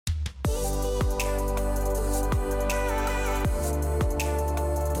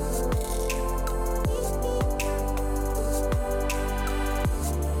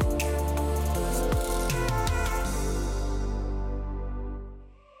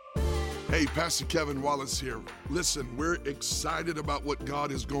Hey, Pastor Kevin Wallace here. Listen, we're excited about what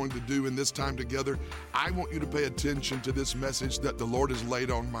God is going to do in this time together. I want you to pay attention to this message that the Lord has laid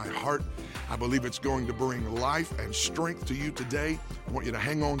on my heart. I believe it's going to bring life and strength to you today. I want you to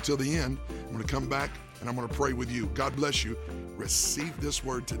hang on till the end. I'm going to come back and I'm going to pray with you. God bless you. Receive this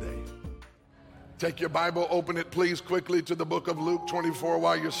word today. Take your Bible, open it please quickly to the book of Luke 24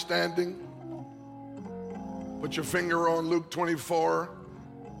 while you're standing. Put your finger on Luke 24.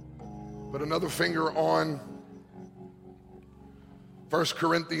 Put another finger on 1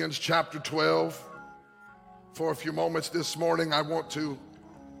 Corinthians chapter 12. For a few moments this morning, I want to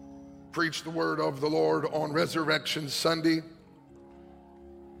preach the word of the Lord on Resurrection Sunday.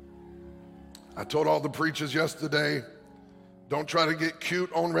 I told all the preachers yesterday, don't try to get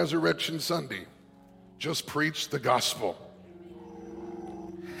cute on Resurrection Sunday. Just preach the gospel.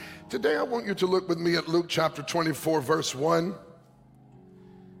 Today, I want you to look with me at Luke chapter 24, verse 1.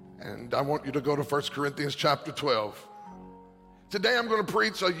 And I want you to go to 1 Corinthians chapter 12. Today I'm going to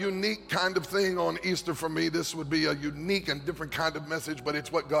preach a unique kind of thing on Easter for me. This would be a unique and different kind of message, but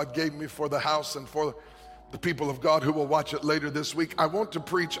it's what God gave me for the house and for the people of God who will watch it later this week. I want to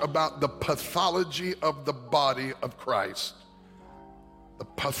preach about the pathology of the body of Christ. The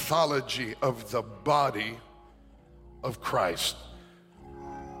pathology of the body of Christ.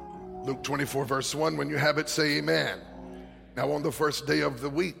 Luke 24 verse 1, when you have it, say amen. Now on the first day of the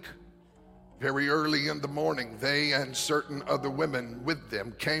week, very early in the morning, they and certain other women with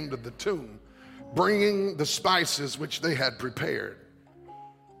them came to the tomb, bringing the spices which they had prepared.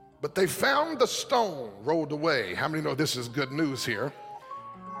 But they found the stone rolled away. How many know this is good news here?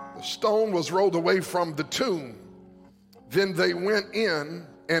 The stone was rolled away from the tomb. Then they went in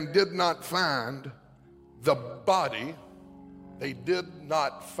and did not find the body. They did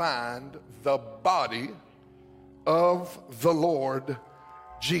not find the body of the Lord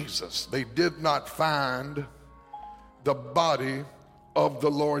Jesus. They did not find the body of the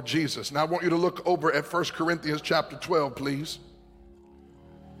Lord Jesus. Now I want you to look over at 1 Corinthians chapter 12, please.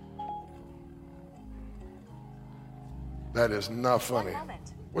 That is not funny.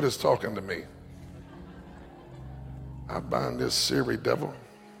 What is talking to me? I bind this Siri devil.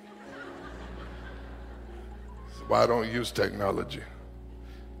 That's why I don't use technology.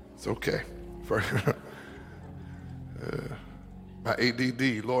 It's okay. My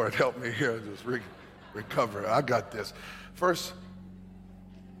ADD, Lord, help me here, just recover. I got this. 1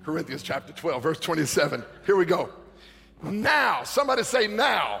 Corinthians chapter 12, verse 27. Here we go. Now, somebody say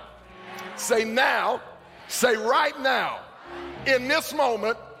now. Say now. Say right now. In this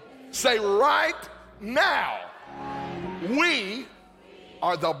moment, say right now. We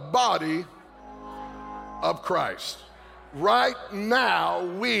are the body of Christ. Right now,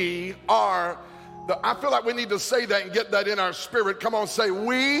 we are I feel like we need to say that and get that in our spirit. Come on, say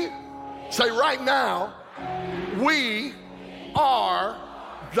we. Say right now, we are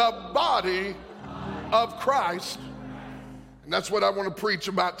the body of Christ. And that's what I want to preach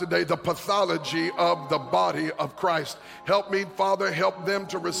about today, the pathology of the body of Christ. Help me, Father, help them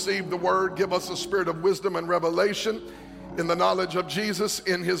to receive the word. Give us a spirit of wisdom and revelation in the knowledge of Jesus.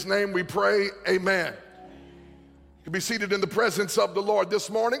 In his name we pray, amen. You can be seated in the presence of the Lord. This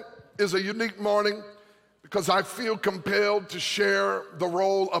morning is a unique morning because I feel compelled to share the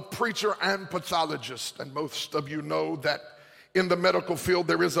role of preacher and pathologist. And most of you know that in the medical field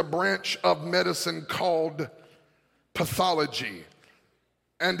there is a branch of medicine called pathology.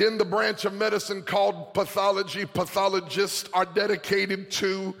 And in the branch of medicine called pathology, pathologists are dedicated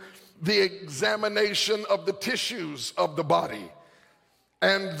to the examination of the tissues of the body.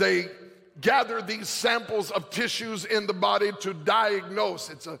 And they gather these samples of tissues in the body to diagnose.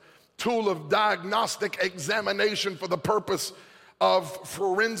 It's a tool of diagnostic examination for the purpose of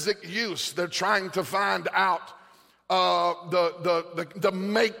forensic use. They're trying to find out the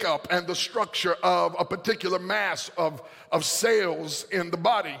makeup and the structure of a particular mass of cells in the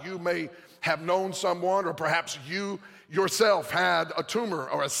body. You may have known someone, or perhaps you yourself had a tumor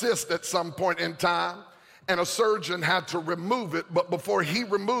or a cyst at some point in time, and a surgeon had to remove it. But before he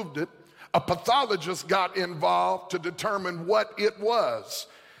removed it, a pathologist got involved to determine what it was.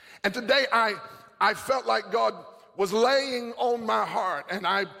 And today I felt like God was laying on my heart, and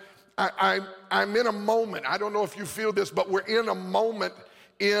I'm in a moment. I don't know if you feel this, but we're in a moment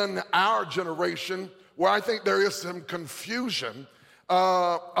in our generation where I think there is some confusion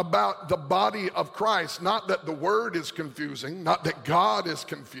about the body of Christ. Not that the word is confusing, not that God is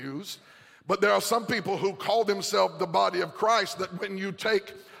confused, but there are some people who call themselves the body of Christ that when you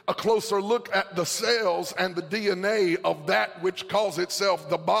take a closer look at the cells and the DNA of that which calls itself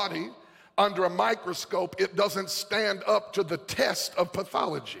the body under a microscope, it doesn't stand up to the test of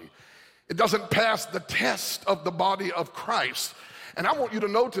pathology. It doesn't pass the test of the body of Christ. And I want you to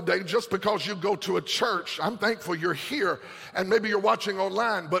know today, just because you go to a church, I'm thankful you're here, and maybe you're watching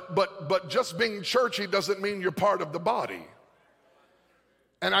online, but just being churchy doesn't mean you're part of the body.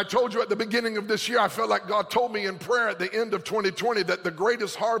 And I told you at the beginning of this year, I felt like God told me in prayer at the end of 2020 that the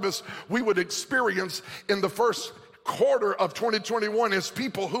greatest harvest we would experience in the first quarter of 2021 is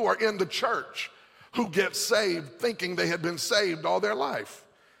people who are in the church who get saved thinking they had been saved all their life.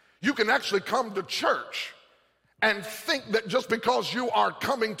 You can actually come to church and think that just because you are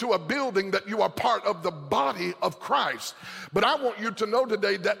coming to a building that you are part of the body of Christ. But I want you to know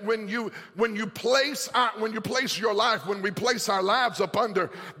today that when you place your life, when we place our lives up under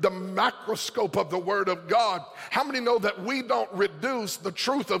the microscope of the Word of God, how many know that we don't reduce the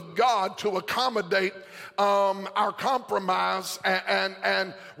truth of God to accommodate our compromise,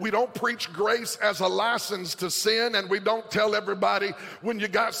 and we don't preach grace as a license to sin, and we don't tell everybody when you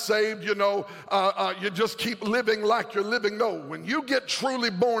got saved, you just keep living like you're living. No, when you get truly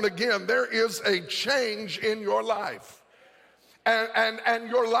born again, there is a change in your life. And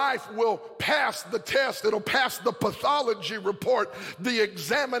your life will pass the test. It'll pass the pathology report, the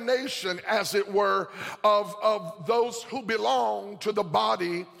examination, as it were, of those who belong to the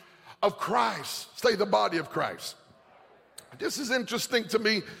body of Christ. Say the body of Christ. This is interesting to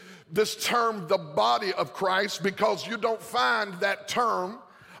me, this term, the body of Christ, because you don't find that term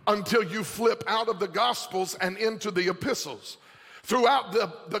until you flip out of the Gospels and into the epistles. Throughout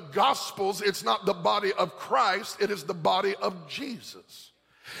the Gospels, it's not the body of Christ, it is the body of Jesus.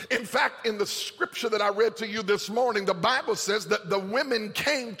 In fact, in the scripture that I read to you this morning, the Bible says that the women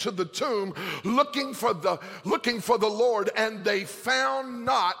came to the tomb looking for the Lord, and they found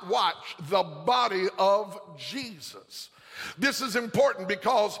not, watch, the body of Jesus. This is important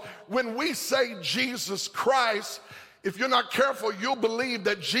because when we say Jesus Christ, if you're not careful, you'll believe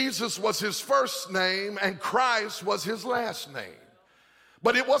that Jesus was his first name and Christ was his last name.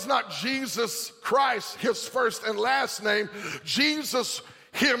 But it was not Jesus Christ, his first and last name. Jesus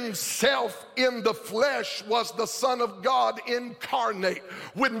himself in the flesh was the Son of God incarnate.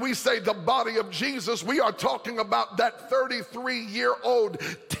 When we say the body of Jesus, we are talking about that 33-year-old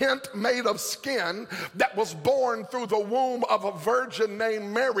tent made of skin that was born through the womb of a virgin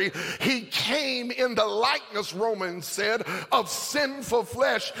named Mary. He came in the likeness, Romans said, of sinful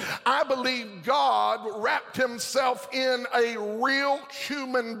flesh. I believe God wrapped himself in a real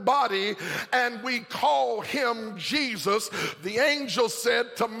human body, and we call him Jesus. The angel said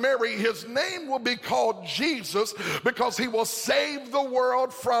to Mary, his name will be called Jesus because he will save the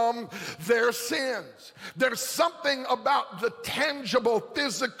world from their sins. There's something about the tangible,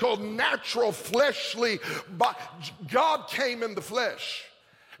 physical, natural, fleshly, but God came in the flesh.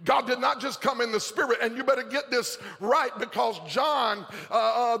 God did not just come in the spirit, and you better get this right, because John,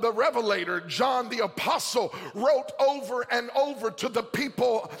 the Revelator, John the Apostle, wrote over and over to the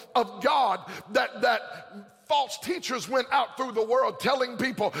people of God that false teachers went out through the world telling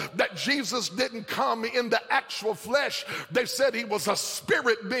people that Jesus didn't come in the actual flesh. They said he was a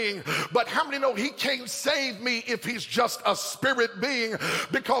spirit being. But how many know he can't save me if he's just a spirit being?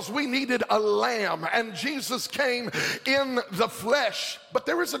 Because we needed a lamb, and Jesus came in the flesh. But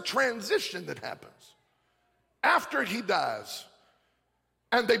there is a transition that happens after he dies,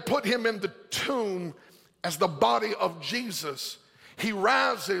 and they put him in the tomb as the body of Jesus. He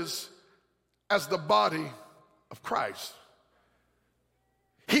rises as the body of Christ.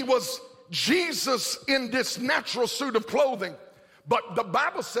 He was Jesus in this natural suit of clothing, but the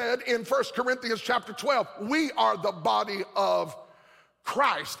Bible said in 1 Corinthians chapter 12, we are the body of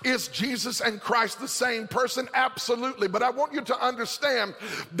Christ. Is Jesus and Christ the same person? Absolutely. But I want you to understand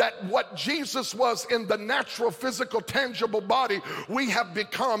that what Jesus was in the natural, physical, tangible body, we have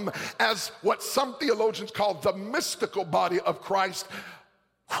become as what some theologians call the mystical body of Christ.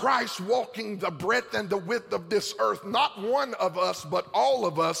 Christ walking the breadth and the width of this earth, not one of us, but all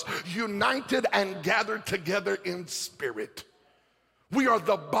of us, united and gathered together in spirit. We are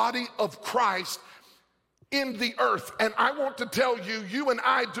the body of Christ in the earth. And I want to tell you, you and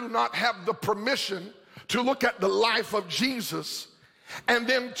I do not have the permission to look at the life of Jesus and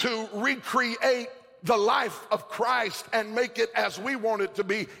then to recreate the life of Christ and make it as we want it to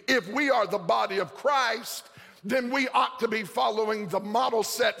be. If we are the body of Christ, then we ought to be following the model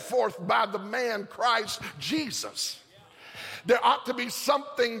set forth by the man Christ Jesus. There ought to be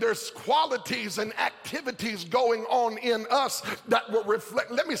something, there's qualities and activities going on in us that will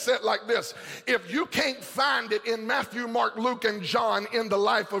reflect. Let me say it like this. If you can't find it in Matthew, Mark, Luke, and John in the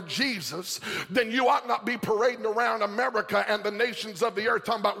life of Jesus, then you ought not be parading around America and the nations of the earth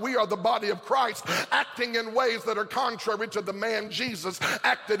talking about we are the body of Christ, acting in ways that are contrary to the man Jesus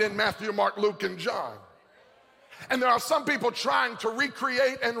acted in Matthew, Mark, Luke, and John. And there are some people trying to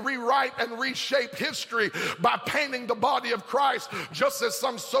recreate and rewrite and reshape history by painting the body of Christ just as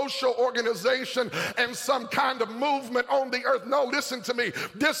some social organization and some kind of movement on the earth. No, listen to me.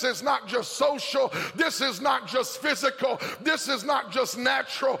 This is not just social. This is not just physical. This is not just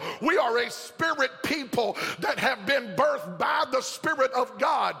natural. We are a spirit people that have been birthed by the Spirit of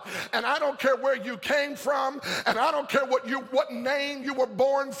God. And I don't care where you came from, and I don't care what name you were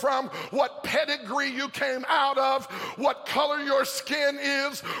born from, what pedigree you came out of, what color your skin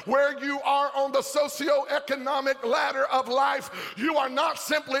is, where you are on the socioeconomic ladder of life. You are not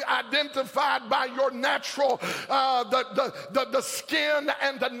simply identified by your natural, the skin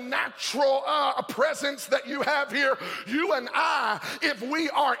and the natural presence that you have here. You and I, if we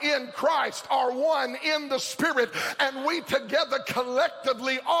are in Christ, are one in the Spirit, and we together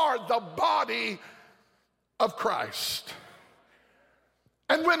collectively are the body of Christ.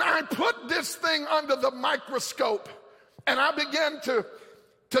 And when I put this thing under the microscope and I began to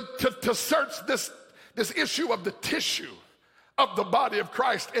search this issue of the tissue of the body of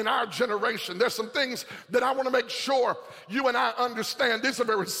Christ in our generation, there's some things that I want to make sure you and I understand. These are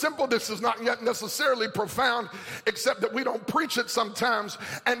very simple. This is not yet necessarily profound, except that we don't preach it sometimes.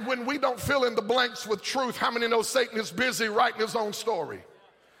 And when we don't fill in the blanks with truth, how many know Satan is busy writing his own story?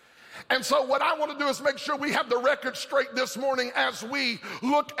 And so what I want to do is make sure we have the record straight this morning as we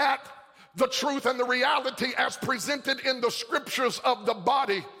look at the truth and the reality as presented in the scriptures of the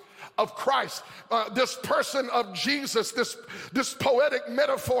body of Christ. This person of Jesus, this poetic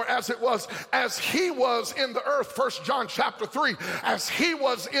metaphor as it was, as he was in the earth, 1 John chapter 3, as he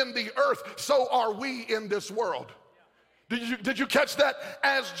was in the earth, so are we in this world. Did you catch that?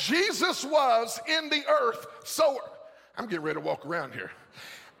 As Jesus was in the earth, so, I'm getting ready to walk around here.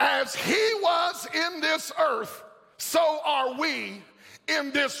 As he was in this earth, so are we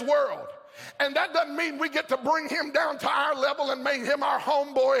in this world. And that doesn't mean we get to bring him down to our level and make him our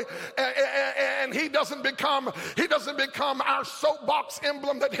homeboy, and he doesn't become our soapbox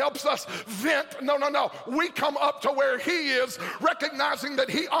emblem that helps us vent. No. We come up to where he is, recognizing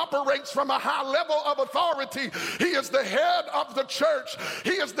that he operates from a high level of authority. He is the head of the church.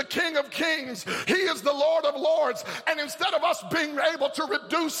 He is the King of Kings. He is the Lord of Lords. And instead of us being able to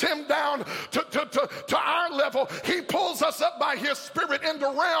reduce him down to our level, he pulls us up by his Spirit into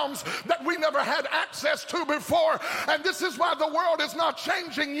realms that we never had access to before. And this is why the world is not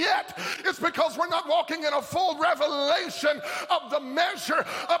changing yet. It's because we're not walking in a full revelation of the measure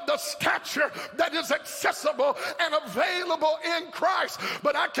of the stature that is accessible and available in Christ.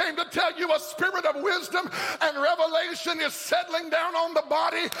 But I came to tell you, a spirit of wisdom and revelation is settling down on the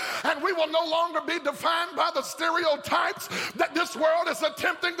body, and we will no longer be defined by the stereotypes that this world is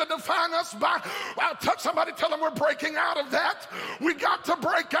attempting to define us by. I'll touch somebody, tell them we're breaking out of that. We got to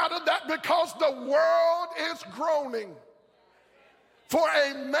break out of that, because the world is groaning for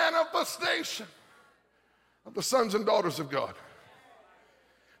a manifestation of the sons and daughters of God.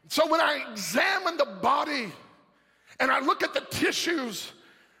 So when I examine the body and I look at the tissues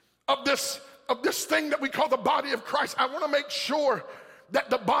of this thing that we call the body of Christ, I want to make sure that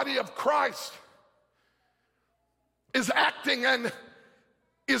the body of Christ is acting and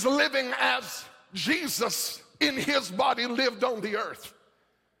is living as Jesus in his body lived on the earth.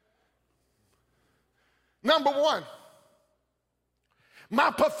 Number one,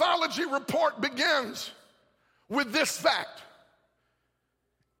 my pathology report begins with this fact.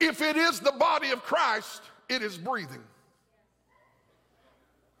 If it is the body of Christ, it is breathing.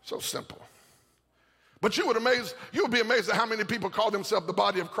 So simple. But you would be amazed at how many people call themselves the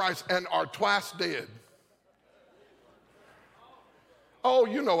body of Christ and are twice dead. Oh,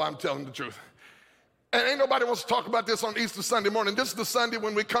 you know I'm telling the truth. And ain't nobody wants to talk about this on Easter Sunday morning. This is the Sunday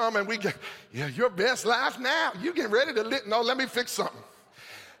when we come and we get, your best life now. You getting ready to live. No, let me fix something.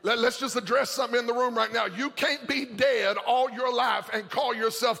 Let's just address something in the room right now. You can't be dead all your life and call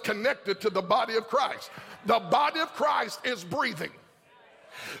yourself connected to the body of Christ. The body of Christ is breathing.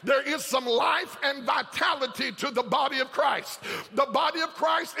 There is some life and vitality to the body of Christ. The body of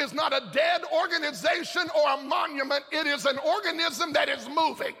Christ is not a dead organization or a monument. It is an organism that is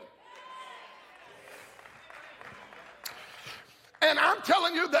moving. And I'm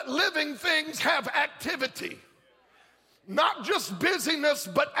telling you that living things have activity. Not just busyness,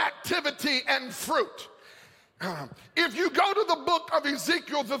 but activity and fruit. If you go to the book of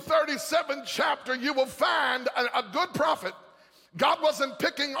Ezekiel, the 37th chapter, you will find a good prophet. God wasn't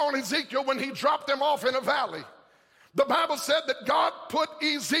picking on Ezekiel when he dropped him off in a valley. The Bible said that God put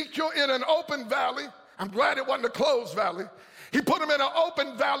Ezekiel in an open valley. I'm glad it wasn't a closed valley. He put him in an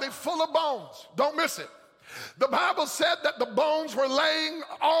open valley full of bones. Don't miss it. The Bible said that the bones were laying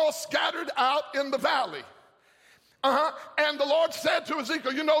all scattered out in the valley. And the Lord said to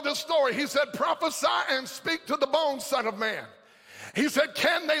Ezekiel, you know this story. He said, prophesy and speak to the bones, son of man. He said,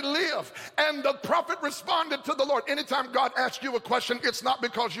 can they live? And the prophet responded to the Lord. Anytime God asks you a question, it's not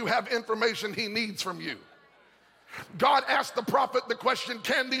because you have information he needs from you. God asked the prophet the question,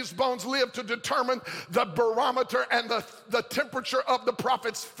 can these bones live, to determine the barometer and the temperature of the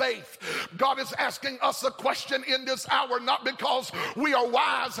prophet's faith. God is asking us a question in this hour, not because we are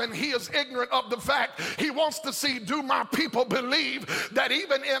wise and he is ignorant of the fact. He wants to see, do my people believe that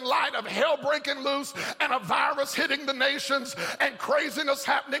even in light of hell breaking loose and a virus hitting the nations and craziness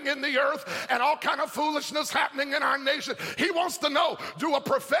happening in the earth and all kind of foolishness happening in our nation, he wants to know, do a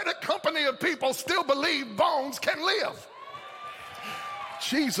prophetic company of people still believe bones can live?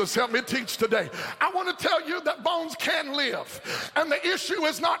 Jesus, help me teach today. I want to tell you that bones can live. And the issue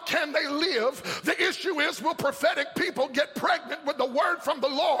is not can they live. The issue is, will prophetic people get pregnant with the word from the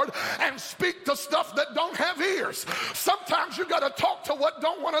Lord and speak to stuff that don't have ears? Sometimes you got to talk to what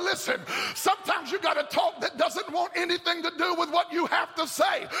don't want to listen. Sometimes you got to talk that doesn't want anything to do with what you have to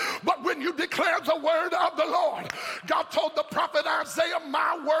say. But when you declare the word of the Lord, God told the prophet Isaiah,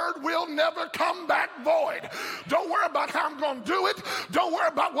 my word will never come back void. Don't worry about how I'm going to do it. Don't worry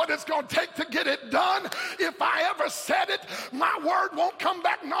about what it's going to take to get it done. If I ever said it, my word won't come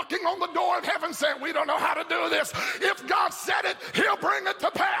back knocking on the door of heaven saying, we don't know how to do this. If God said it, he'll bring it to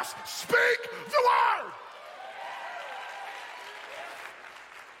pass. Speak the word.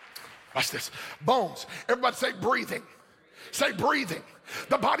 Watch this. Bones. Everybody say breathing. Say breathing.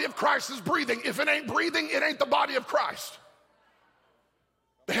 The body of Christ is breathing. If it ain't breathing, it ain't the body of Christ.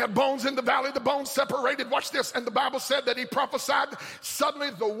 They had bones in the valley, the bones separated. Watch this. And the Bible said that he prophesied. Suddenly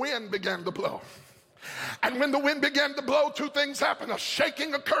the wind began to blow. And when the wind began to blow, two things happened. A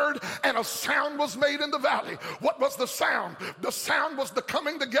shaking occurred and a sound was made in the valley. What was the sound? The sound was the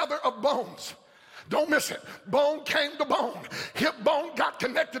coming together of bones. Don't miss it. Bone came to bone. Hip bone got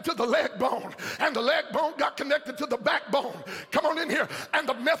connected to the leg bone. And the leg bone got connected to the backbone. Come on in here. And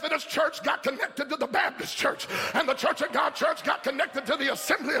the Methodist church got connected to the Baptist church. And the Church of God church got connected to the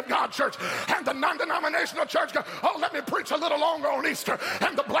Assembly of God church. And the non-denominational church got, let me preach a little longer on Easter.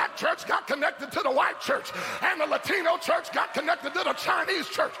 And the black church got connected to the white church. And the Latino church got connected to the Chinese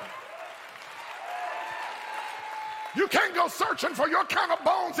church. You can't go searching for your kind of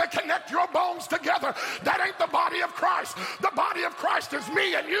bones that connect your bones together. That ain't the body of Christ. The body of Christ is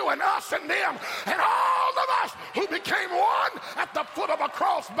me and you and us and them and all of us who became one at the foot of a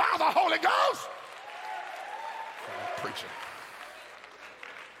cross by the Holy Ghost. Preaching.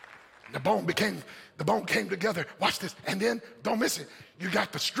 The bone came together. Watch this. And then, don't miss it, you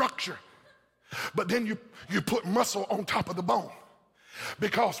got the structure. But then you put muscle on top of the bone.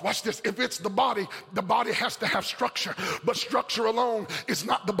 Because, watch this, if it's the body has to have structure. But structure alone is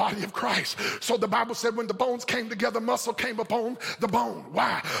not the body of Christ. So the Bible said when the bones came together, muscle came upon the bone.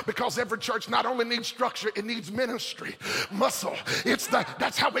 Why? Because every church not only needs structure, it needs ministry. Muscle,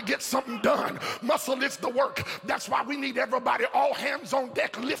 that's how we get something done. Muscle is the work. That's why we need everybody all hands on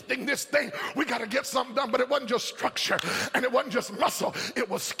deck lifting this thing. We got to get something done. But it wasn't just structure and it wasn't just muscle. It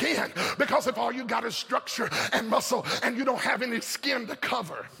was skin. Because if all you got is structure and muscle and you don't have any skin to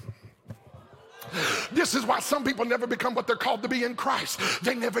cover. This is why some people never become what they're called to be in Christ.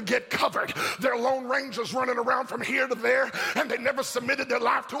 They never get covered. They're lone rangers running around from here to there, and they never submitted their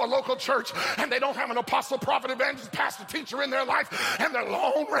life to a local church, and they don't have an apostle, prophet, evangelist, pastor, teacher in their life, and they're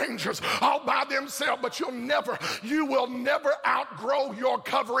lone rangers all by themselves. But you will never outgrow your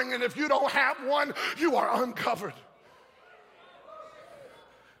covering, and if you don't have one, you are uncovered.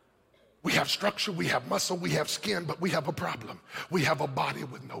 We have structure, we have muscle, we have skin, but we have a problem. We have a body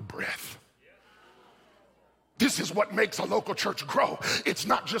with no breath. This is what makes a local church grow. It's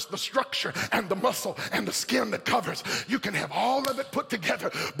not just the structure and the muscle and the skin that covers. You can have all of it put together,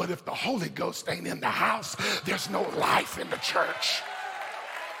 but if the Holy Ghost ain't in the house, there's no life in the church.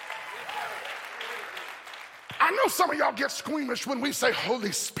 I know some of y'all get squeamish when we say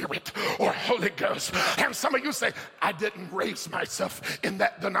Holy Spirit or Holy Ghost. And some of you say, I didn't raise myself in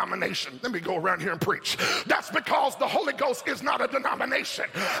that denomination. Let me go around here and preach. That's because the Holy Ghost is not a denomination.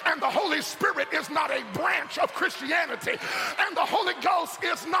 And the Holy Spirit is not a branch of Christianity. And the Holy Ghost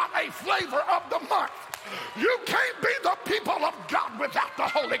is not a flavor of the month. You can't be the people of God without the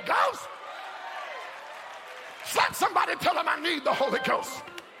Holy Ghost. Slap somebody, tell them I need the Holy Ghost.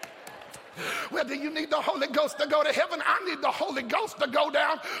 Well, do you need the Holy Ghost to go to heaven? I need the Holy Ghost to go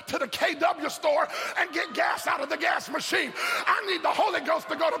down to the KW store and get gas out of the gas machine. I need the Holy Ghost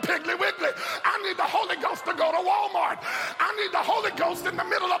to go to Piggly Wiggly. I need the Holy Ghost to go to Walmart. I need the Holy Ghost in the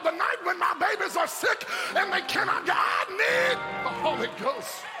middle of the night when my babies are sick and they cannot get. I need the Holy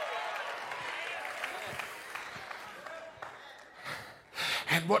Ghost.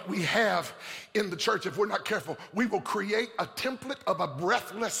 And what we have in the church, if we're not careful, we will create a template of a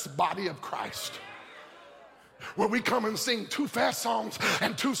breathless body of Christ, where we come and sing 2 fast songs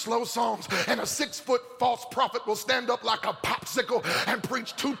and 2 slow songs, and a 6-foot false prophet will stand up like a popsicle and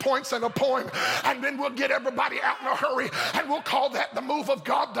preach 2 points and a poem, and then we'll get everybody out in a hurry, and we'll call that the move of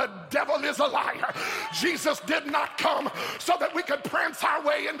God. The devil is a liar. Jesus did not come so that we could prance our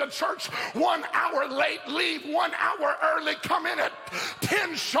way into church 1 hour late, leave 1 hour early, come in at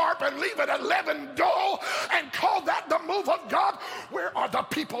 10 sharp and leave at 11 dull, and call that the move of God. Where are the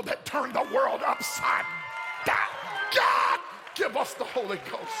people that turn the world upside down? God, give us the Holy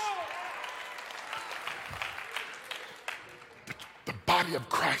Ghost. The body of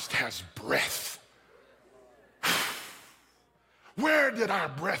Christ has breath. Where did our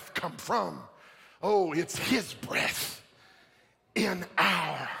breath come from? Oh, it's his breath in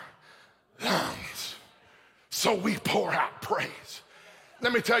our lungs. So we pour out praise.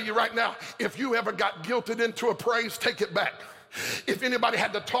 Let me tell you right now, if you ever got guilted into a praise, take it back. If anybody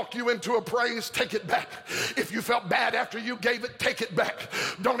had to talk you into a praise, take it back. If you felt bad after you gave it, take it back.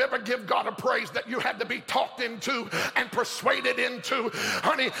 Don't ever give God a praise that you had to be talked into and persuaded into.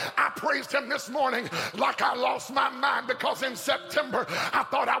 Honey, I praised him this morning like I lost my mind, because in September I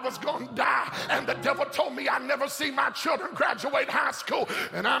thought I was going to die, and the devil told me I'd never see my children graduate high school,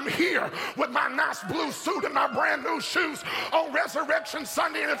 and I'm here with my nice blue suit and my brand new shoes on Resurrection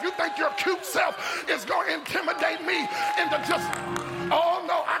Sunday, and if you think your cute self is going to intimidate me into just, oh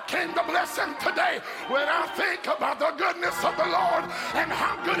no, I came to bless him today. When I think about the goodness of the Lord and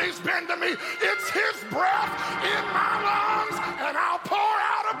how good he's been to me, it's his breath in my lungs, and I'll pour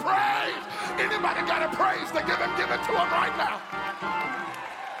out a praise. Anybody got a praise to give him? Give it to him right now.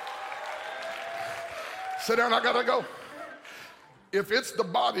 Sit down, I gotta go. If it's the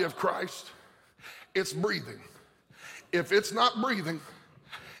body of Christ, it's breathing. If it's not breathing,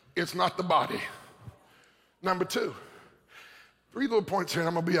 it's not the body. Number 2. 3 little points here, and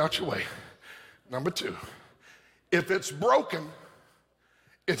I'm going to be out your way. Number 2, if it's broken,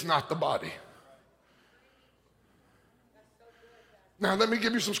 it's not the body. Now, let me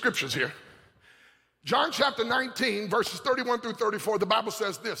give you some scriptures here. John chapter 19, verses 31 through 34, the Bible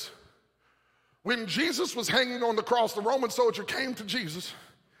says this. When Jesus was hanging on the cross, the Roman soldier came to Jesus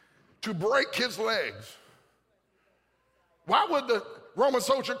to break his legs. Why would the Roman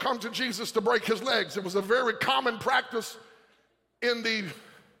soldier come to Jesus to break his legs? It was a very common practice in the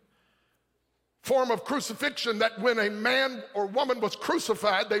form of crucifixion that when a man or woman was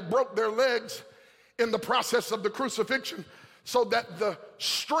crucified, they broke their legs in the process of the crucifixion so that the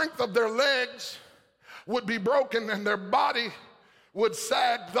strength of their legs would be broken and their body would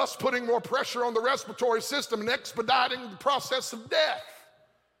sag, thus putting more pressure on the respiratory system and expediting the process of death.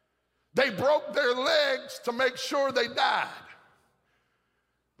 They broke their legs to make sure they died.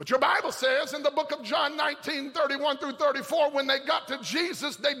 But your Bible says in the book of John 19, 31 through 34, when they got to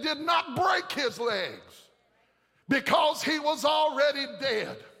Jesus, they did not break his legs because he was already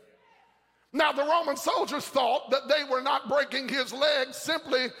dead. Now, the Roman soldiers thought that they were not breaking his legs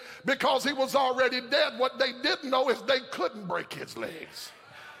simply because he was already dead. What they didn't know is they couldn't break his legs.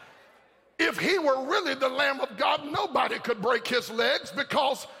 If he were really the Lamb of God, nobody could break his legs,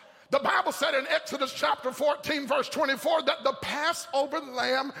 because the Bible said in Exodus chapter 14, verse 24, that the Passover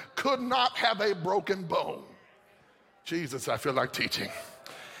lamb could not have a broken bone. Jesus, I feel like teaching.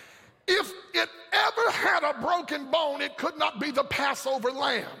 If it ever had a broken bone, it could not be the Passover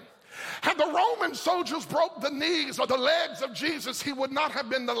lamb. Had the Roman soldiers broke the knees or the legs of Jesus, he would not have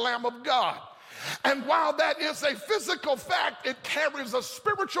been the Lamb of God. And while that is a physical fact, it carries a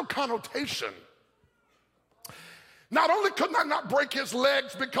spiritual connotation. Not only could I not break his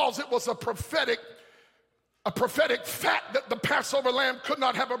legs because it was a prophetic fact that the Passover lamb could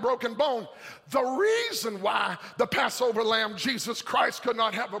not have a broken bone. The reason why the Passover lamb, Jesus Christ, could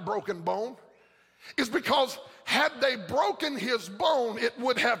not have a broken bone is because had they broken his bone, it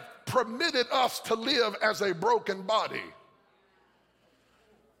would have permitted us to live as a broken body.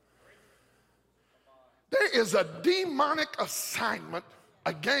 There is a demonic assignment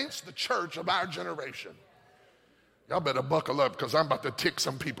against the church of our generation. Y'all better buckle up, because I'm about to tick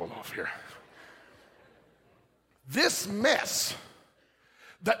some people off here. This mess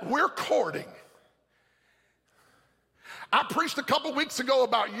that we're courting I preached a couple weeks ago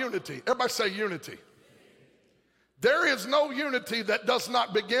about unity. Everybody say unity. There is no unity that does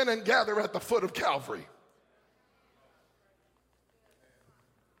not begin and gather at the foot of Calvary.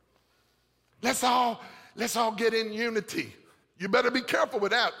 Let's all get in unity. You better be careful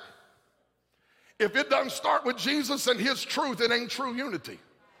with that. If it doesn't start with Jesus and his truth, it ain't true unity.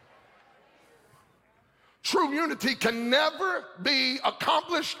 True unity can never be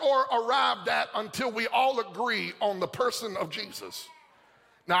accomplished or arrived at until we all agree on the person of Jesus.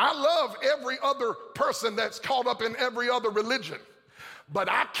 Now, I love every other person that's caught up in every other religion, but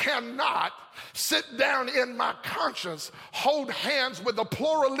I cannot sit down in my conscience, hold hands with a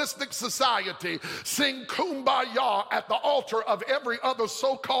pluralistic society, sing kumbaya at the altar of every other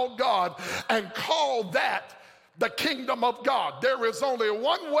so-called God, and call that the kingdom of God. There is only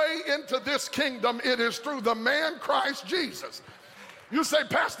one way into this kingdom. It is through the man Christ Jesus. You say,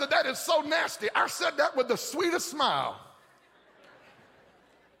 Pastor, that is so nasty. I said that with the sweetest smile.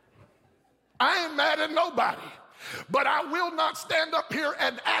 I ain't mad at nobody. But I will not stand up here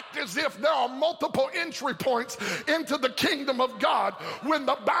and act as if there are multiple entry points into the kingdom of God when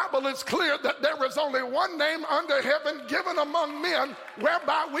the Bible is clear that there is only one name under heaven given among men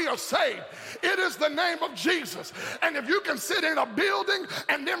whereby we are saved. It is the name of Jesus. And if you can sit in a building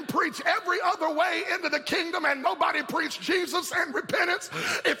and then preach every other way into the kingdom and nobody preach Jesus and repentance,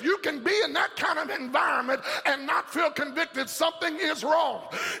 if you can be in that kind of environment and not feel convicted, something is wrong.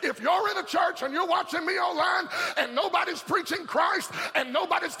 If you're in a church and you're watching me online and nobody's preaching Christ and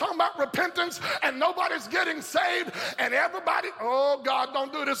nobody's talking about repentance and nobody's getting saved and everybody, oh God,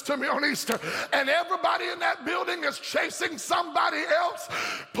 don't do this to me on Easter, and everybody in that building is chasing somebody else,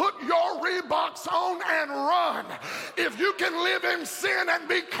 put your Reeboks on and run. If you can live in sin and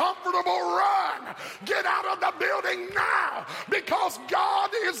be comfortable, run. Get out of the building now, because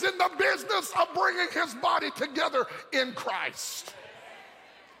God is in the business of bringing his body together in Christ.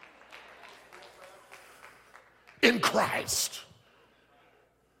 In Christ.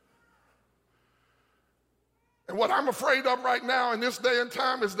 And what I'm afraid of right now in this day and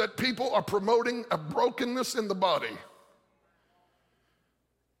time is that people are promoting a brokenness in the body.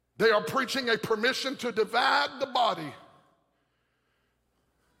 They are preaching a permission to divide the body.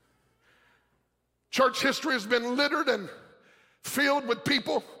 Church history has been littered and filled with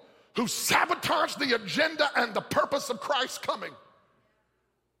people who sabotage the agenda and the purpose of Christ's coming,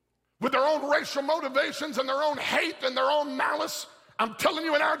 with their own racial motivations and their own hate and their own malice. I'm telling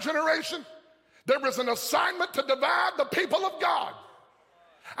you, in our generation, there is an assignment to divide the people of God.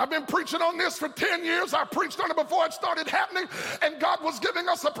 I've been preaching on this for 10 years. I preached on it before it started happening, and God was giving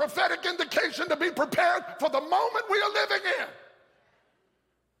us a prophetic indication to be prepared for the moment we are living in.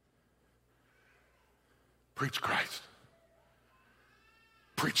 Preach Christ.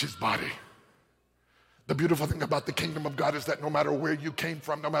 Preach his body. The beautiful thing about the kingdom of God is that no matter where you came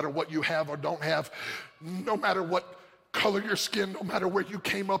from, no matter what you have or don't have, no matter what color your skin, no matter where you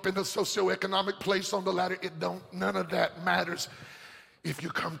came up in the socioeconomic place on the ladder, none of that matters. If you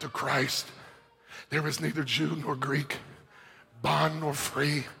come to Christ, there is neither Jew nor Greek, bond nor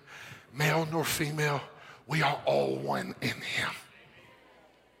free, male nor female. We are all one in him.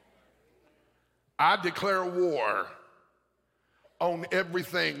 I declare war on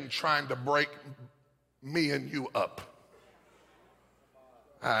everything trying to break me and you up.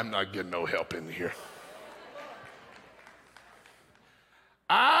 I'm not getting no help in here.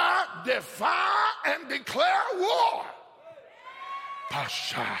 I defy and declare war,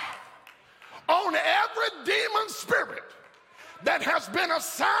 Pasha, on every demon spirit that has been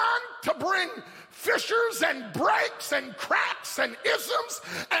assigned to bring fissures and breaks and cracks and isms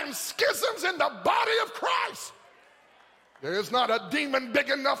and schisms in the body of Christ. There is not a demon big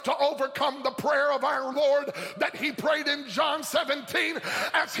enough to overcome the prayer of our Lord that he prayed in John 17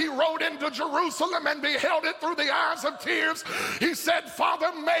 as he rode into Jerusalem and beheld it through the eyes of tears. He said,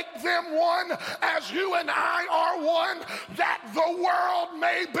 Father, make them one as you and I are one, that the world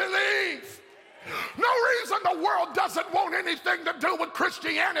may believe. No reason the world doesn't want anything to do with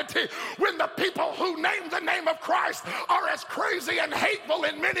Christianity when the people who name the name of Christ are as crazy and hateful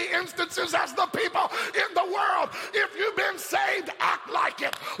in many instances as the people in the world. If you've been saved, act like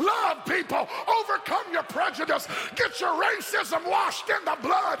it. Love people. Overcome your prejudice. Get your racism washed in the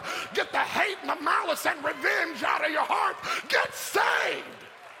blood. Get the hate and the malice and revenge out of your heart. Get saved.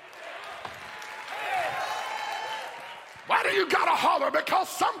 Why do you gotta holler? Because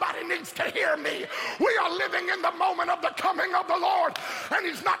somebody needs to hear me. We are living in the moment of the coming of the Lord, and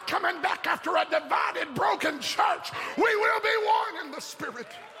he's not coming back after a divided, broken church. We will be one in the Spirit.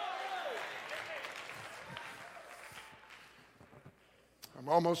 I'm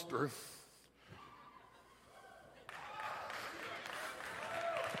almost through.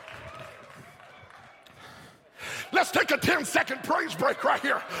 Let's take a 10-second praise break right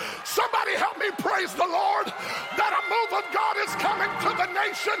here. Somebody help me praise the Lord that a move of God is coming to the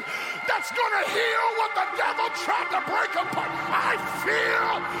nation that's going to heal what the devil tried to break apart. I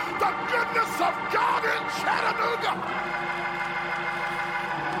feel the goodness of God in Chattanooga.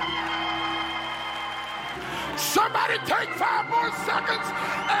 Somebody take 5 more seconds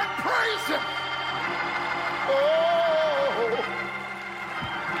and praise him. Oh.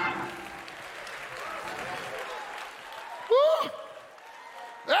 Woo.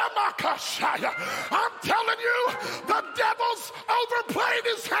 I'm telling you, the devil's overplayed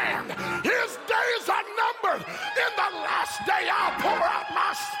his hand. His days are numbered. In the last day, I'll pour out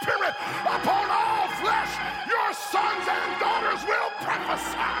my spirit upon all flesh. Your sons and daughters will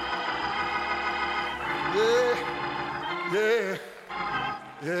prophesy. Yeah, yeah,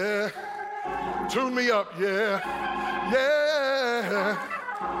 yeah. Tune me up, yeah, yeah.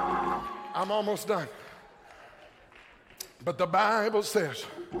 I'm almost done. But the Bible says,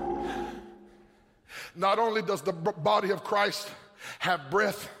 not only does the body of Christ have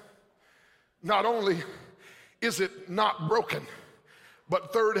breath, not only is it not broken,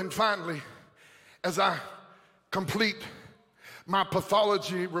 but third and finally, as I complete my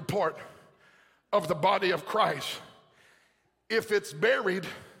pathology report of the body of Christ, if it's buried,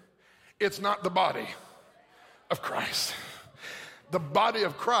 it's not the body of Christ. The body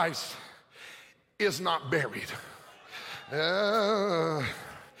of Christ is not buried.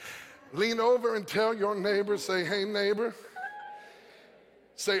 Lean over and tell your neighbor, say, hey neighbor,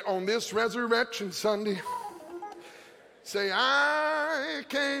 say, on this Resurrection Sunday, say, I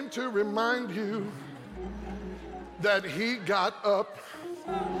came to remind you that he got up.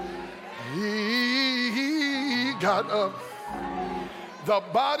 He got up. The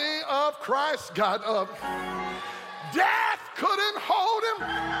body of Christ got up. Death couldn't hold him,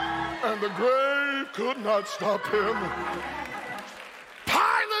 and the grave could not stop him.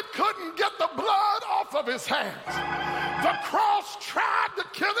 Pilate couldn't get the blood off of his hands. The cross tried to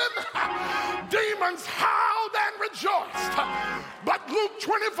kill him. Demons howled and rejoiced. But Luke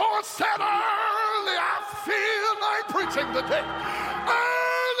 24 said, early, I feel like preaching today.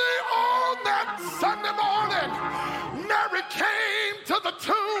 Early on that Sunday morning, Mary came to the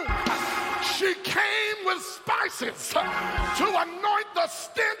tomb. She came with spices to anoint the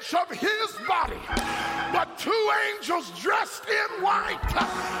stench of his body. But 2 angels dressed in white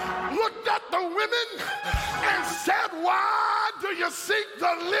looked at the women and said, why do you seek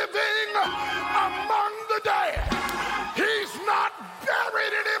the living among the dead? He's not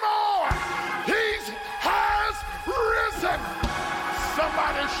buried anymore. He has risen.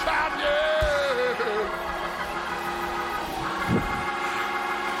 Somebody shout, yeah.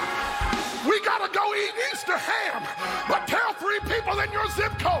 We gotta go eat Easter ham, but tell 3 people in your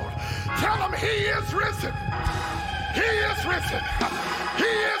zip code, tell them he is risen. He is risen. He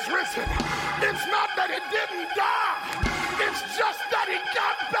is risen. It's not that he didn't die. It's just that he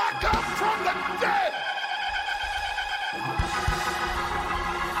got back up from the dead.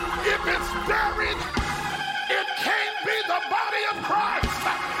 If it's buried, it can't be the body of Christ,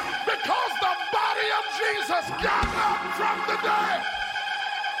 because the body of Jesus got up from the dead.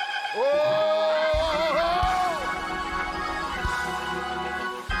 Oh!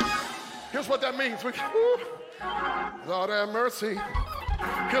 Here's what that means. Lord have mercy.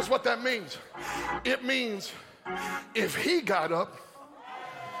 Here's what that means. It means if he got up,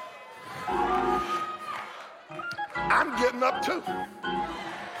 I'm getting up too.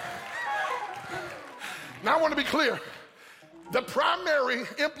 Now I want to be clear. The primary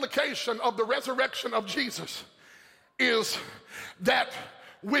implication of the resurrection of Jesus is that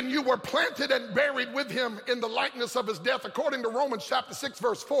when you were planted and buried with him in the likeness of his death, according to Romans chapter 6,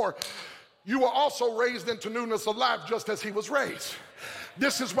 verse 4, you were also raised into newness of life just as he was raised.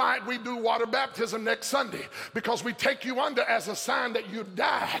 This is why we do water baptism next Sunday, because we take you under as a sign that you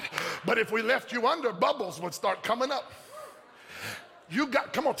died. But if we left you under, bubbles would start coming up.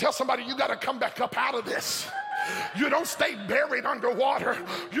 Come on, tell somebody you got to come back up out of this. You don't stay buried underwater.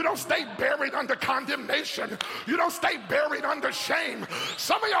 You don't stay buried under condemnation. You don't stay buried under shame.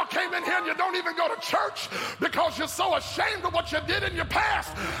 Some of y'all came in here and you don't even go to church because you're so ashamed of what you did in your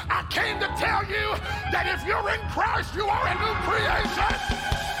past. I came to tell you that if you're in Christ, you are a new creation.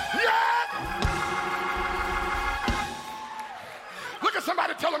 Yeah! Look at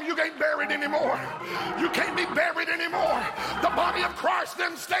somebody, tell them you ain't buried anymore. You can't be buried anymore. The body of Christ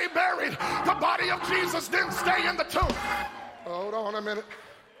didn't stay buried. The body of Jesus didn't stay in the tomb. Hold on a minute.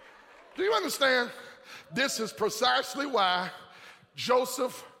 Do you understand? This is precisely why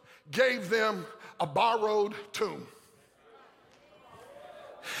Joseph gave them a borrowed tomb.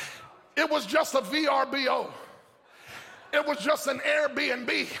 It was just a VRBO. It was just an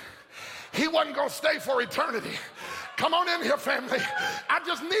Airbnb. He wasn't going to stay for eternity. Come on in here, family. I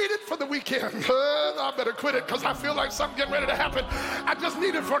just need it for the weekend. I better quit it because I feel like something getting ready to happen. I just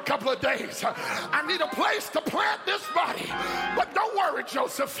need it for a couple of days. I need a place to plant this body. But don't worry,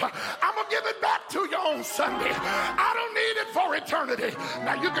 Joseph. I'm going to give it back to you on Sunday. I don't need it for eternity.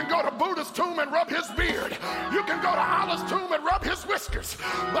 Now, you can go to Buddha's tomb and rub his beard. You can go to Allah's tomb and rub his whiskers.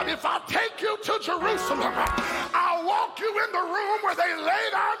 But if I take you to Jerusalem, I'll walk you in the room where they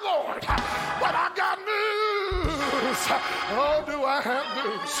laid our Lord. But I got news. Oh, do I have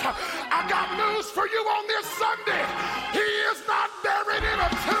news? I got news for you on this Sunday. He is not buried in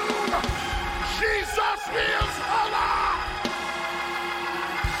a tomb. Jesus is alive.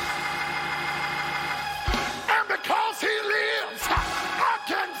 And because he lives, I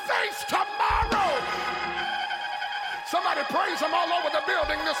can face tomorrow. Somebody praise him all over the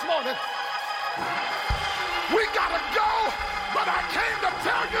building this morning. We gotta go, but I came to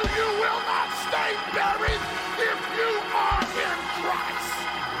tell you, you will not stay buried if you are in Christ.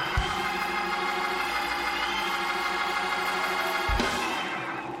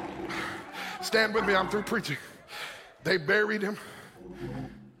 Stand with me, I'm through preaching. They buried him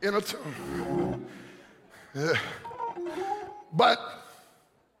in a tomb. But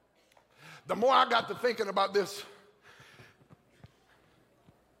the more I got to thinking about this,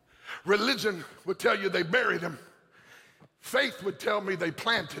 religion would tell you they buried him. Faith would tell me they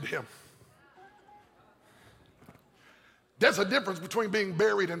planted him. There's a difference between being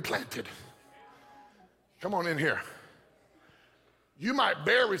buried and planted. Come on in here. You might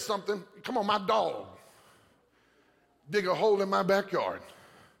bury something. Come on, my dog. Dig a hole in my backyard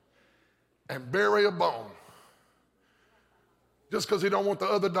and bury a bone just because he don't want the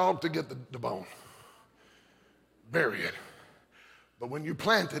other dog to get the bone. Bury it. But when you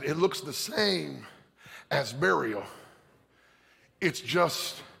plant it, it looks the same as burial. It's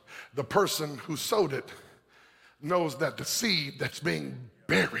just the person who sowed it knows that the seed that's being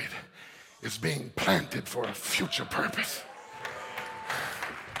buried is being planted for a future purpose.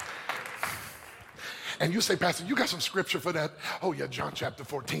 And you say, Pastor, you got some scripture for that? Oh yeah, John chapter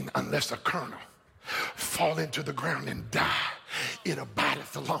 14, unless a kernel fall into the ground and die, it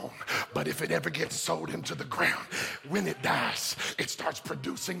abideth alone. But if it ever gets sowed into the ground, when it dies, it starts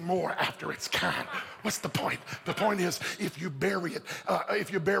producing more after its kind. What's the point? The point is, if you bury it,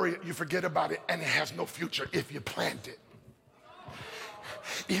 you forget about it, and it has no future. If you plant it,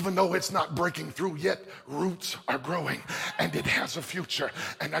 even though it's not breaking through yet, roots are growing and it has a future.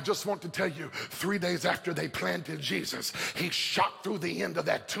 And I just want to tell you, 3 days after they planted Jesus, he shot through the end of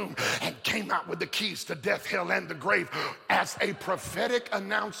that tomb and came out with the keys to death, hell, and the grave as a prophetic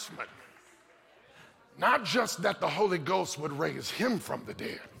announcement. Not just that the Holy Ghost would raise him from the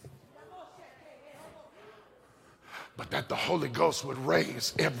dead, but that the Holy Ghost would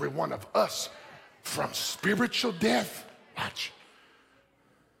raise every one of us from spiritual death. Watch.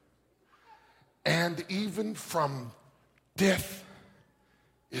 And even from death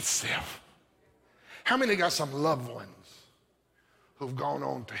itself. How many got some loved ones who've gone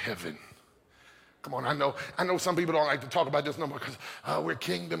on to heaven? Come on, I know some people don't like to talk about this no more because we're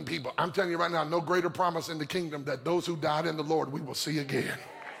kingdom people. I'm telling you right now, no greater promise in the kingdom that those who died in the Lord we will see again.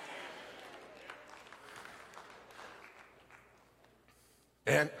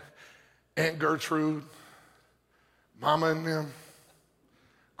 And Aunt Gertrude, Mama and them,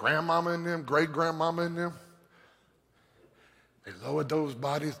 grandmama and them, great-grandmama and them, they lowered those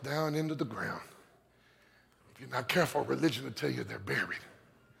bodies down into the ground. If you're not careful, religion will tell you they're buried.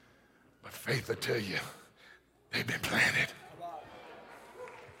 But faith will tell you they've been planted.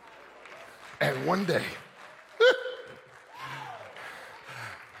 And one day,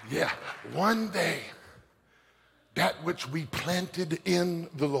 one day, that which we planted in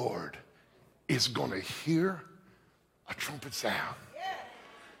the Lord is going to hear a trumpet sound.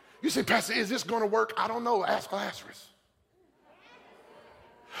 You say, Pastor, is this going to work? I don't know. Ask Lazarus,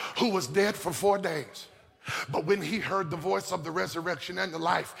 who was dead for 4 days. But when he heard the voice of the resurrection and the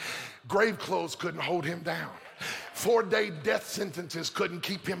life, grave clothes couldn't hold him down. 4-day death sentences couldn't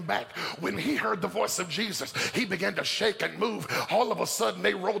keep him back. When he heard the voice of Jesus, he began to shake and move. All of a sudden,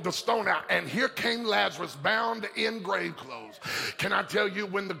 they rolled the stone out, and here came Lazarus bound in grave clothes. Can I tell you,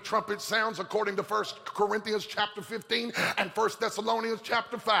 when the trumpet sounds, according to 1 Corinthians chapter 15 and 1 Thessalonians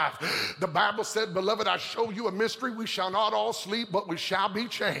chapter 5, the Bible said, beloved, I show you a mystery. We shall not all sleep, but we shall be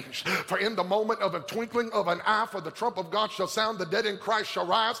changed. For in the moment of a twinkling of an eye, for the trump of God shall sound, the dead in Christ shall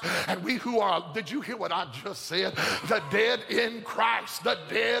rise, and we who are, did you hear what I just said? said, the dead in Christ, the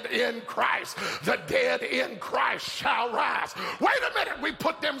dead in Christ, the dead in Christ shall rise. Wait a minute, we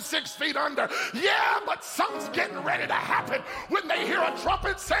put them 6 feet under. Yeah, but something's getting ready to happen. When they hear a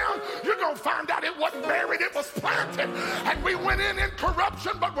trumpet sound, you're going to find out it wasn't buried, it was planted. And we went in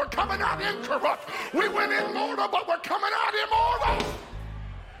corruption, but we're coming out incorrupt. We went in mortal, but we're coming out immortal.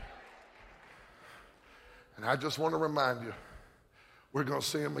 And I just want to remind you, we're going to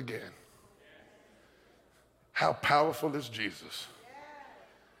see him again. How powerful is Jesus?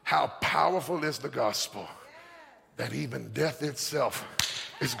 How powerful is the gospel that even death itself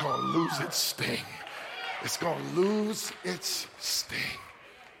is going to lose its sting. It's going to lose its sting.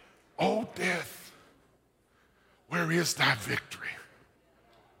 Oh, death, where is thy victory?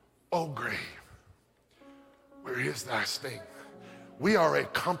 Oh, grave, where is thy sting? We are a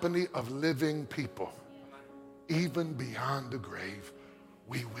company of living people. Even beyond the grave,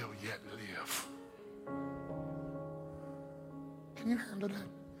 we will yet live. Can you handle that?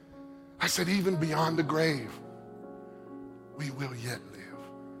 I said, even beyond the grave, we will yet live.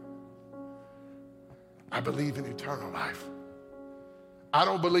 I believe in eternal life. I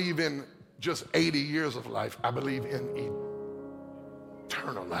don't believe in just 80 years of life. I believe in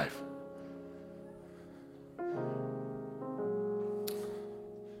eternal life.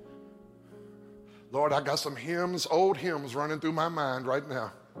 Lord, I got some hymns, old hymns running through my mind right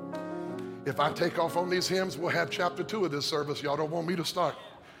now. If I take off on these hymns, we'll have chapter 2 of this service. Y'all don't want me to start.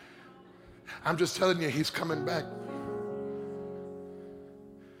 I'm just telling you, he's coming back.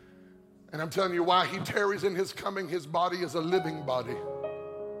 And I'm telling you why he tarries in his coming. His body is a living body.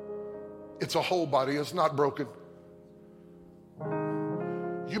 It's a whole body. It's not broken.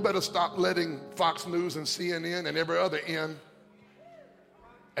 You better stop letting Fox News and CNN and every other N,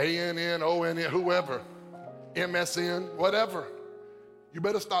 ANN, ONN, whoever, MSN, whatever. You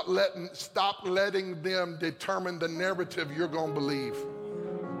better stop letting them determine the narrative you're going to believe.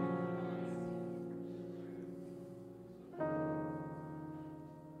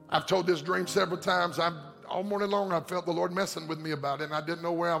 I've told this dream several times. All morning long I felt the Lord messing with me about it, and I didn't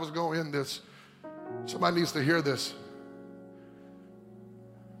know where I was going in this. Somebody needs to hear this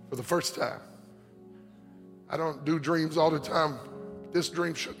for the first time. I don't do dreams all the time. This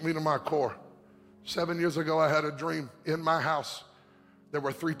dream shook me to my core. 7 years ago, I had a dream in my house. There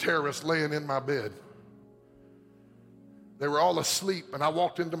were 3 terrorists laying in my bed. They were all asleep, and I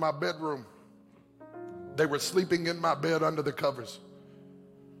walked into my bedroom. They were sleeping in my bed under the covers.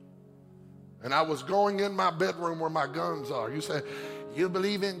 And I was going in my bedroom where my guns are. You say, you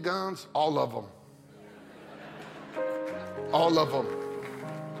believe in guns? All of them. All of them.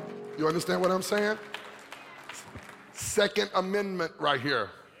 You understand what I'm saying? Second Amendment right here.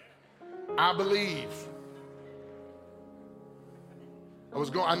 I believe.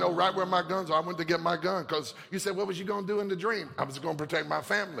 I know right where my guns are. I went to get my gun because you said, what was you going to do in the dream? I was going to protect my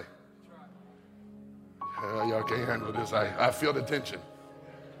family. Y'all can't handle this. I feel the tension.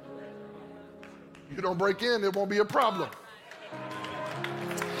 You don't break in, it won't be a problem.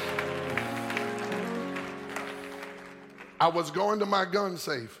 I was going to my gun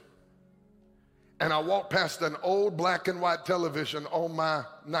safe, and I walked past an old black and white television on my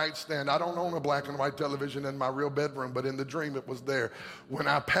nightstand. I don't own a black and white television in my real bedroom, but in the dream it was there. When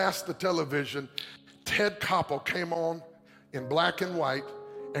I passed the television, Ted Koppel came on in black and white,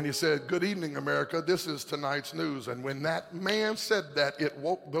 and he said, good evening, America. This is tonight's news. And when that man said that, it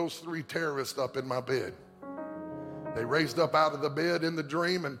woke those 3 terrorists up in my bed. They raised up out of the bed in the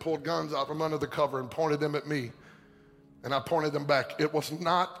dream and pulled guns out from under the cover and pointed them at me. And I pointed them back. It was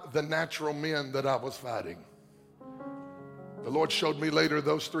not the natural men that I was fighting. The Lord showed me later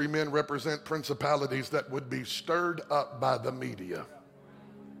those 3 men represent principalities that would be stirred up by the media.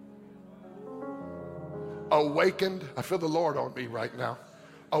 Awakened, I feel the Lord on me right now.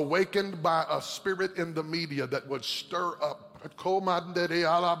 Awakened by a spirit in the media that would stir up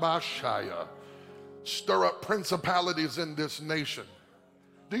principalities in this nation.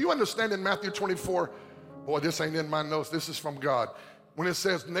 Do you understand in Matthew 24? Boy, this ain't in my notes. This is from God. When it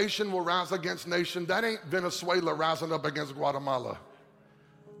says nation will rise against nation, that ain't Venezuela rising up against Guatemala.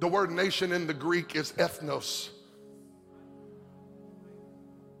 The word nation in the Greek is ethnos.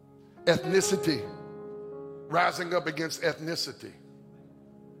 Ethnicity. Rising up against ethnicity.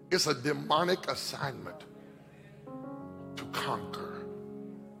 It's a demonic assignment to conquer.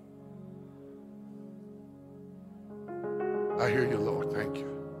 I hear you, Lord. Thank you.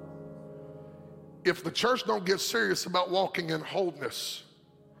 If the church don't get serious about walking in wholeness,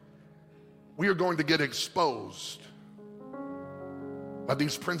 we are going to get exposed by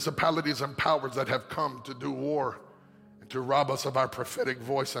these principalities and powers that have come to do war and to rob us of our prophetic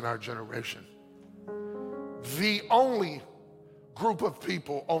voice in our generation. the only group of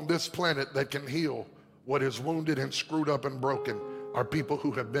people on this planet that can heal what is wounded and screwed up and broken are people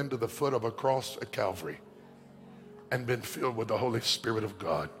who have been to the foot of a cross at Calvary and been filled with the Holy Spirit of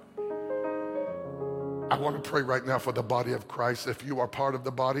God. I want to pray right now for the body of Christ. If you are part of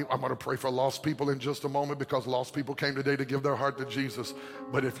the body, I'm going to pray for lost people in just a moment, because lost people came today to give their heart to Jesus.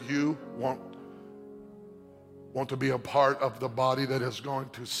 But if you want to be a part of the body that is going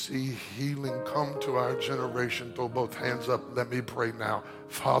to see healing come to our generation, throw both hands up. Let me pray now.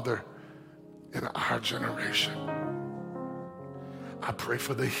 Father, in our generation, I pray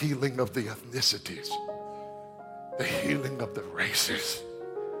for the healing of the ethnicities, the healing of the races,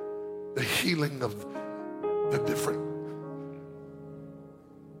 the healing of the different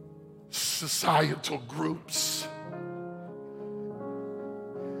societal groups.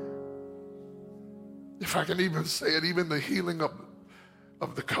 If I can even say it, even the healing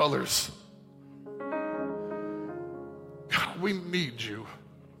of the colors. God, we need you.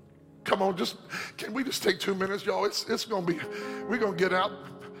 Come on, can we just take 2 minutes, y'all? It's gonna be, we're gonna get out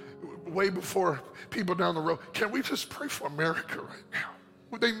way before people down the road. Can we just pray for America right now?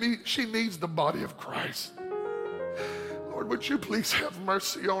 She needs the body of Christ. Lord, would you please have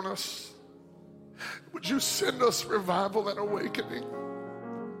mercy on us? Would you send us revival and awakening?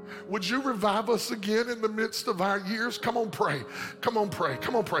 Would you revive us again in the midst of our years? Come on, pray. Come on, pray.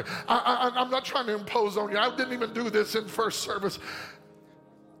 Come on, pray. I'm not trying to impose on you. I didn't even do this in first service.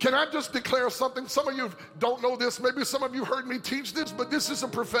 Can I just declare something? Some of you don't know this. Maybe some of you heard me teach this, but this is a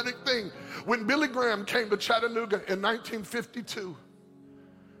prophetic thing. When Billy Graham came to Chattanooga in 1952,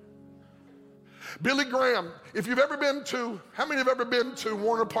 Billy Graham, if you've ever been to, how many have ever been to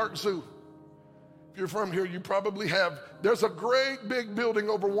Warner Park Zoo? If you're from here, you probably have. There's a great big building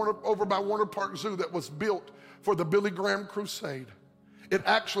over by Warner Park Zoo that was built for the Billy Graham Crusade. It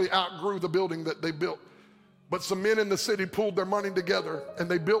actually outgrew the building that they built. But some men in the city pulled their money together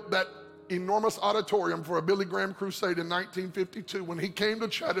and they built that enormous auditorium for a Billy Graham Crusade in 1952. When he came to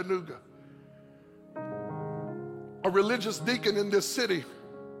Chattanooga, a religious deacon in this city,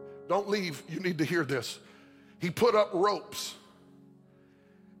 don't leave, you need to hear this. He put up ropes.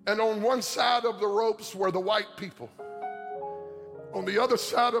 And on one side of the ropes were the white people. On the other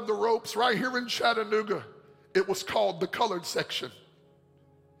side of the ropes, right here in Chattanooga, it was called the colored section.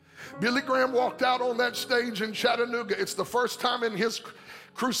 Billy Graham walked out on that stage in Chattanooga. It's the first time in his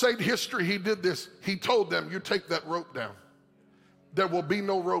crusade history he did this. He told them, you take that rope down. There will be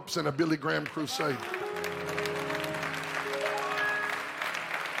no ropes in a Billy Graham crusade.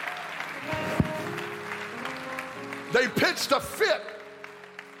 They pitched a fit.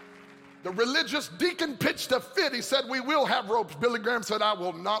 The religious deacon pitched a fit. He said, we will have ropes. Billy Graham said, I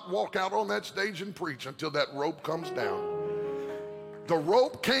will not walk out on that stage and preach until that rope comes down. The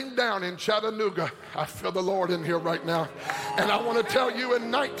rope came down in Chattanooga. I feel the Lord in here right now. And I want to tell you,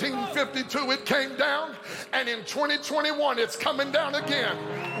 in 1952, it came down. And in 2021, it's coming down again.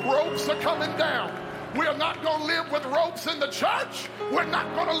 Ropes are coming down. We are not going to live with ropes in the church. We're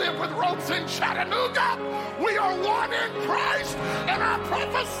not going to live with ropes in Chattanooga. We are one in Christ, and I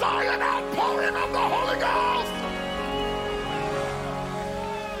prophesy an outpouring of the Holy Ghost.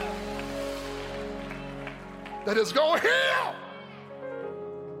 That is going to heal.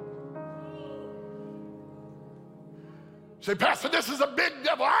 Say, Pastor, this is a big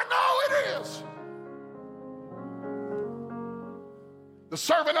devil. I know it is. The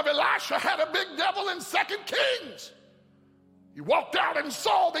servant of Elisha had a big devil in 2 Kings. He walked out and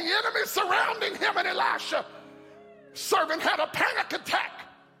saw the enemy surrounding him and Elisha. The servant had a panic attack.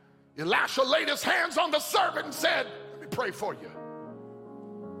 Elisha laid his hands on the servant and said, let me pray for you.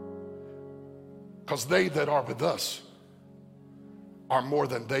 Because they that are with us are more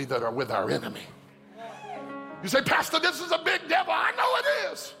than they that are with our enemy. You say, Pastor, this is a big devil. I know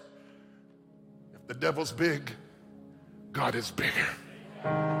it is. If the devil's big, God is bigger.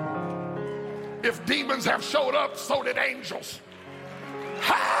 If demons have showed up, so did angels.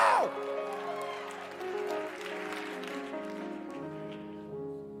 How?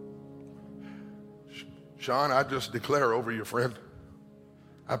 Sean, I just declare over you, friend.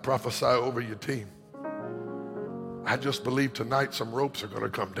 I prophesy over your team. I just believe tonight some ropes are going to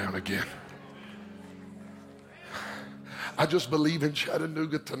come down again. I just believe in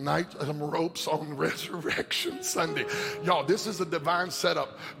Chattanooga tonight, some ropes on Resurrection Sunday. Y'all, this is a divine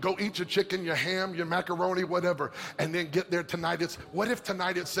setup. Go eat your chicken, your ham, your macaroni, whatever, and then get there tonight. What if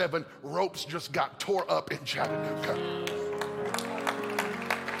tonight at 7, ropes just got tore up in Chattanooga?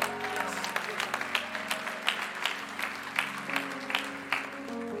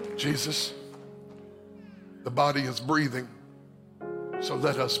 Jesus, the body is breathing, so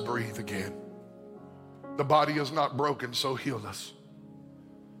let us breathe again. The body is not broken, so heal us.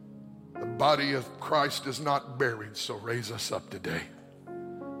 The body of Christ is not buried, so raise us up today.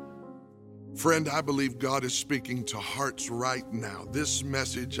 Friend, I believe God is speaking to hearts right now. This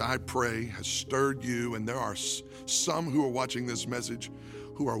message, I pray, has stirred you, and there are some who are watching this message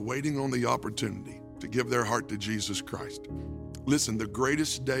who are waiting on the opportunity to give their heart to Jesus Christ. Listen, the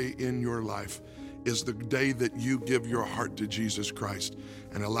greatest day in your life is the day that you give your heart to Jesus Christ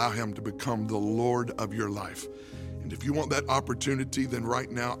and allow him to become the Lord of your life. And if you want that opportunity, then right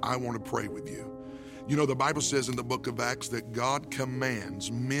now I want to pray with you. You know, the Bible says in the book of Acts that God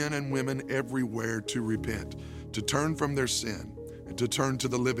commands men and women everywhere to repent, to turn from their sin, and to turn to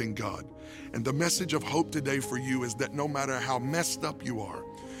the living God. And the message of hope today for you is that no matter how messed up you are,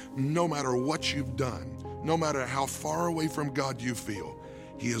 no matter what you've done, no matter how far away from God you feel,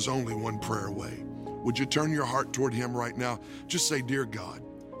 he is only one prayer away. Would you turn your heart toward him right now? Just say, "Dear God,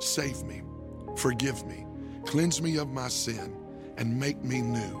 save me, forgive me, cleanse me of my sin, and make me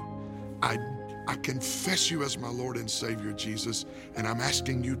new. I confess you as my Lord and Savior, Jesus, and I'm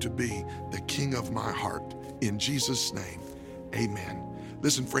asking you to be the King of my heart. In Jesus' name, amen."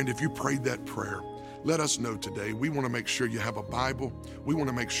 Listen, friend, if you prayed that prayer, let us know today. We want to make sure you have a Bible. We want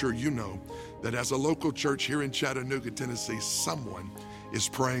to make sure you know that as a local church here in Chattanooga, Tennessee, someone is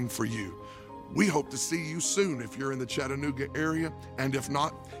praying for you. We hope to see you soon if you're in the Chattanooga area, and if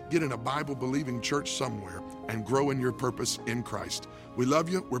not, get in a Bible-believing church somewhere and grow in your purpose in Christ. We love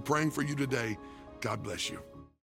you. We're praying for you today. God bless you.